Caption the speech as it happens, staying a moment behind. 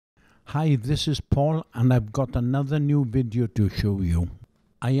Hi, this is Paul and I've got another new video to show you.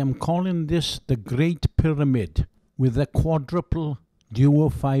 I am calling this the Great Pyramid with a quadruple Duo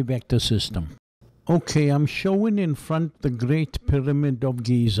Phi Vector System. Okay, I'm showing in front the Great Pyramid of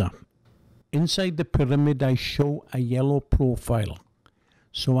Giza. Inside the pyramid I show a yellow profile.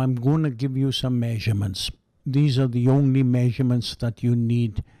 So I'm going to give you some measurements. These are the only measurements that you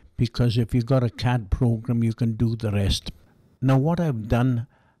need because if you've got a CAD program you can do the rest. Now what I've done,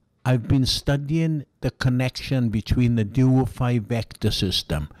 I've been studying the connection between the Duo Phi Vector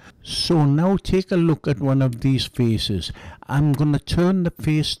System. So now take a look at one of these faces. I'm going to turn the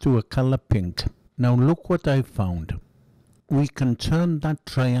face to a color pink. Now look what I found. We can turn that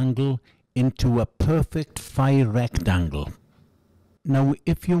triangle into a perfect phi rectangle. Now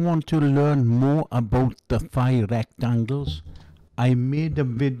if you want to learn more about the phi rectangles, I made a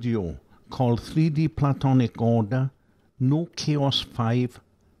video called 3D Platonic Order, No Chaos 5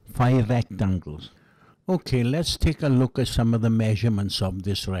 Phi rectangles. Okay, let's take a look at some of the measurements of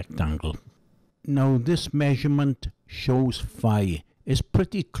this rectangle. Now this measurement shows phi. It's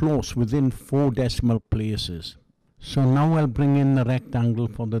pretty close, within 4 decimal places. So now I'll bring in the rectangle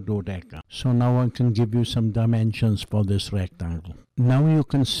for the dodeca. So now I can give you some dimensions for this rectangle. Now you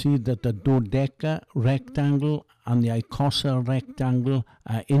can see that the dodeca rectangle and the icosa rectangle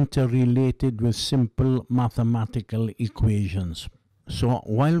are interrelated with simple mathematical equations. So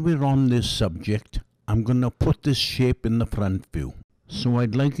while we're on this subject, I'm going to put this shape in the front view. So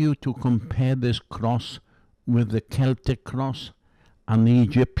I'd like you to compare this cross with the Celtic Cross and the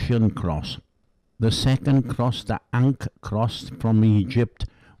Egyptian cross. The second cross, the Ankh Cross from Egypt,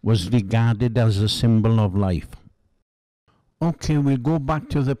 was regarded as a symbol of life. Okay, we'll go back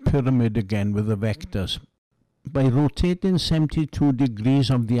to the pyramid again with the vectors. By rotating 72 degrees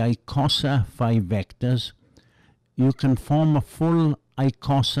of the icosa Phi vectors, you can form a full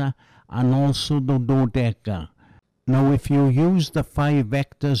icosa and also the dodeca. Now if you use the Phi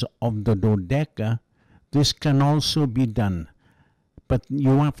vectors of the dodeca, this can also be done. But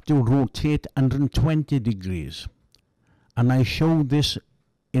you have to rotate 120 degrees. And I show this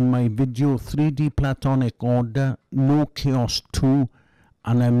in my video 3D Platonic Order, No Chaos 2,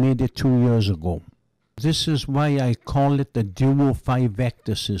 and I made it 2 years ago. This is why I call it the Duo Phi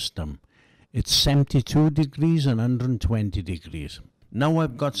Vector System. It's 72 degrees and 120 degrees. Now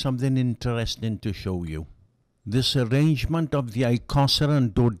I've got something interesting to show you. This arrangement of the icosa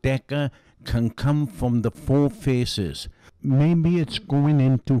and dodeca can come from the 4 faces. Maybe it's going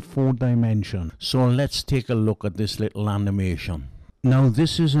into 4 dimensions. So let's take a look at this little animation. Now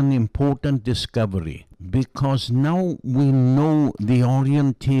this is an important discovery because now we know the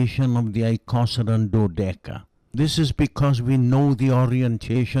orientation of the icosa and dodeca. This is because we know the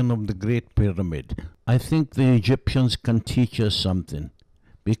orientation of the Great Pyramid. I think the Egyptians can teach us something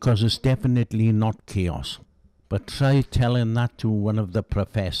because it's definitely not chaos. But try telling that to one of the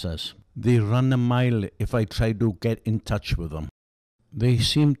professors. They run a mile if I try to get in touch with them. They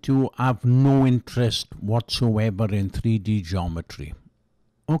seem to have no interest whatsoever in 3D geometry.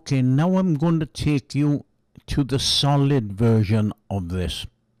 Okay, now I'm going to take you to the solid version of this.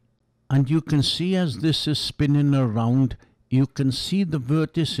 And you can see as this is spinning around, you can see the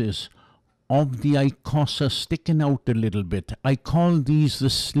vertices of the icosa sticking out a little bit. I call these the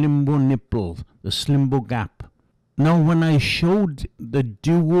slimbo nipple, the slimbo gap. Now when I showed the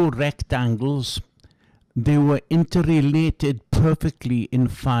duo rectangles, they were interrelated perfectly in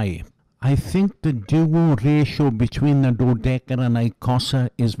phi. I think the duo ratio between the dodeca and icosa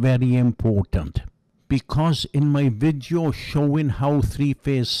is very important. Because in my video showing how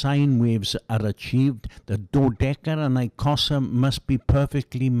 3-phase sine waves are achieved, the dodeca and icosa must be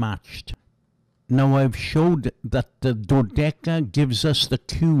perfectly matched. Now I've showed that the dodeca gives us the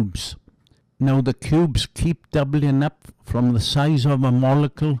cubes. Now the cubes keep doubling up from the size of a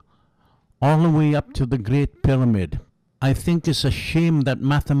molecule all the way up to the Great Pyramid. I think it's a shame that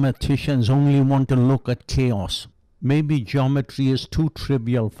mathematicians only want to look at chaos. Maybe geometry is too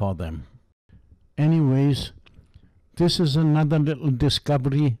trivial for them. Anyways, this is another little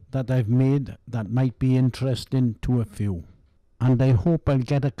discovery that I've made that might be interesting to a few. And I hope I'll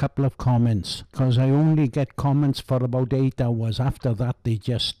get a couple of comments, because I only get comments for about 8 hours. After that, they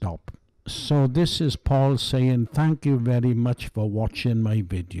just stop. So this is Paul saying thank you very much for watching my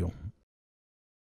video.